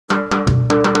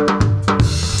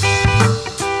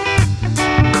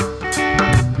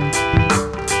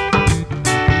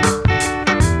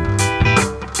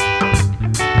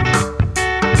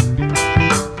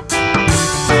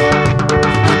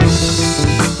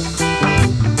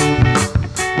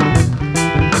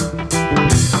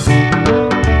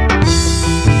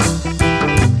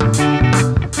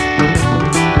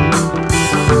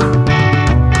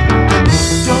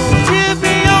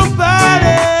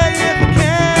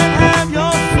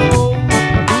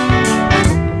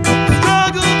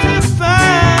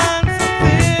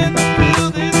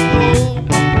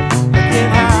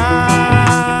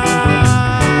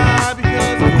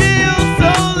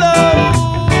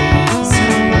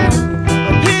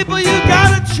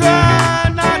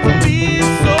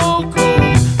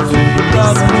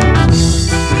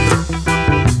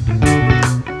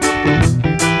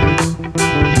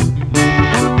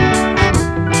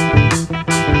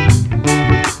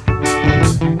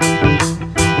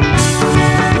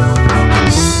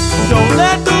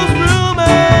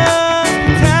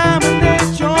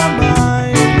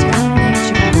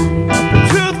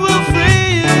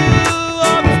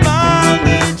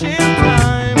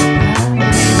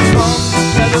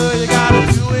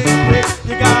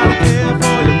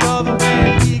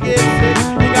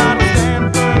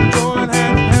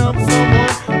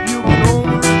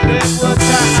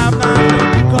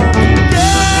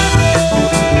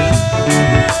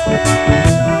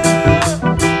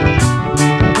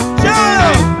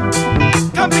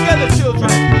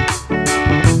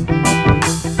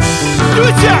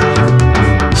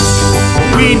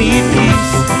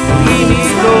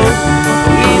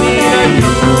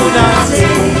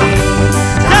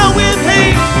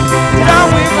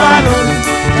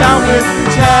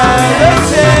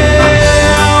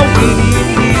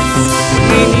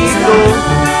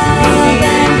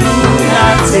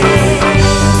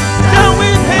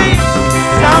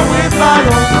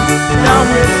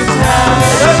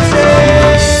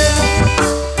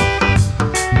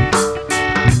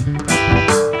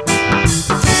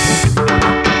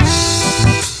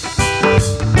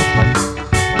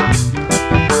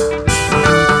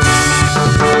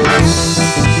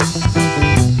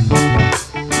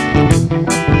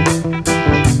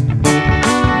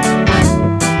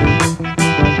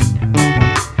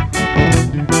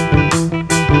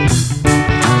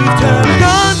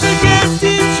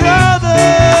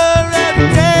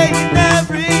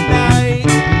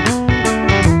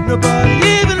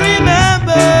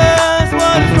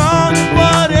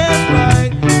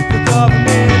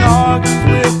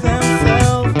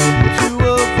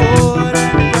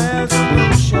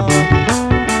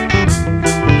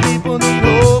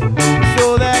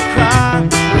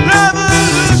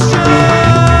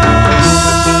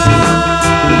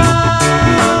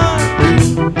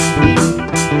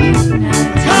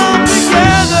come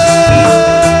together.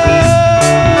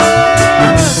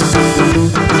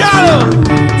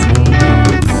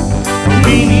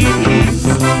 We need peace,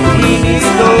 we need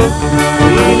love, we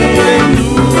need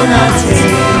unity.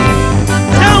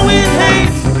 Down with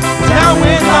hate, down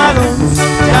with violence,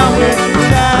 down with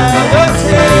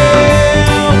brutality.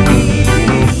 We need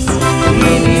peace,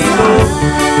 we need love,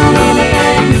 we need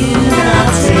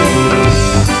unity.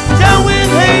 Down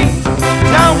with hate,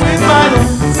 down with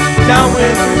violence, down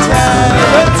with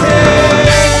brutality.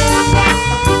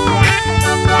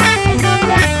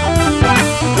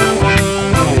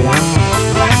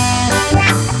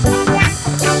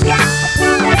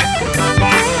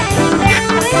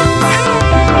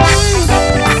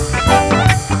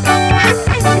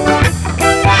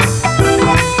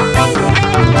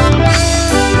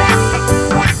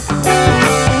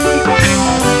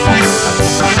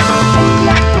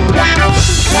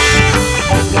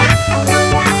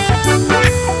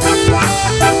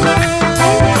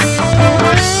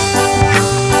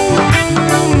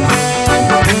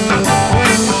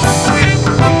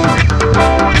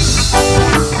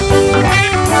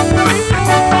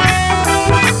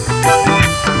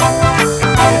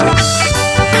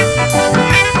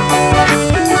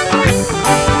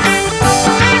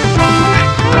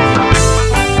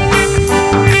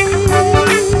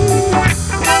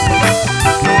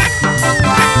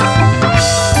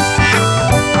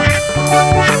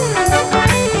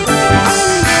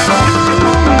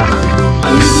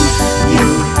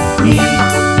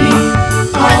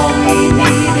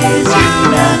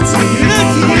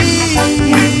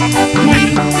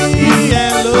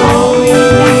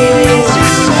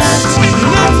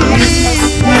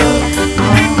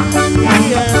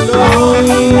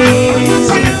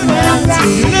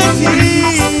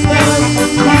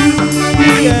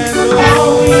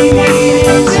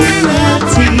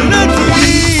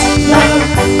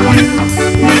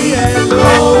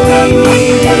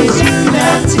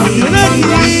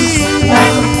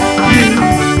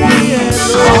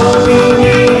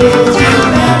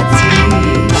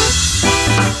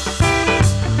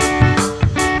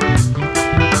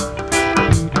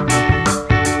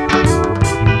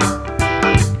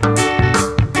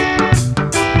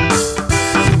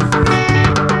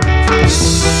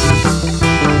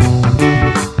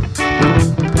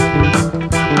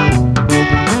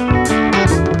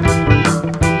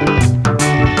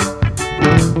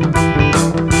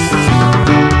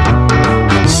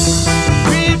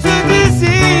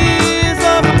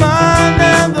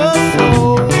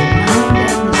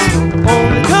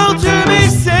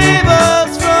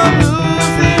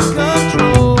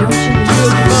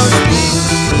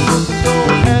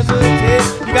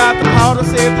 To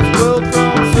save this world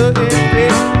from certain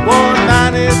fate. One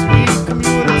man is weak,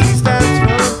 community stands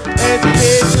firm.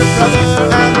 Educate your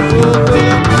brother and the world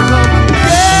will come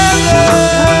together.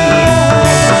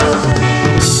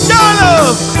 Show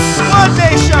love, one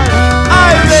nation,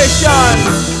 isolation.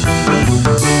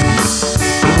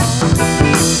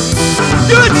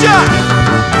 Future.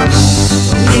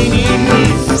 We need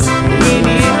peace, we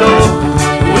need love,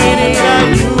 we need a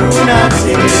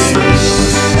unity.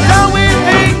 Down with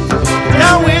hate,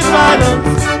 down with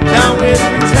violence, down with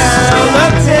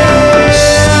brutality.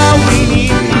 We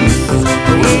need peace,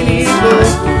 we need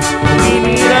love, we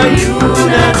need a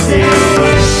unity.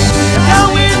 Down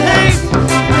with hate,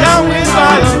 down with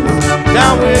violence,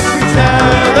 down with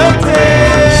brutality.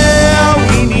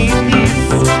 We need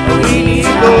peace, we need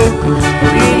love,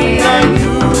 we need a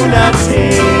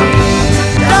unity.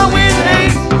 Down with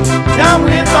hate, down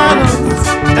with violence,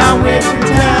 down with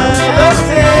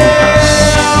brutality.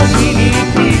 We need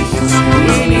peace,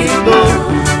 we need love,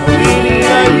 we need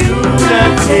a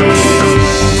unity.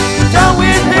 Down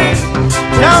with hate,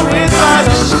 down with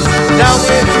violence, down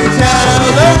with brutality.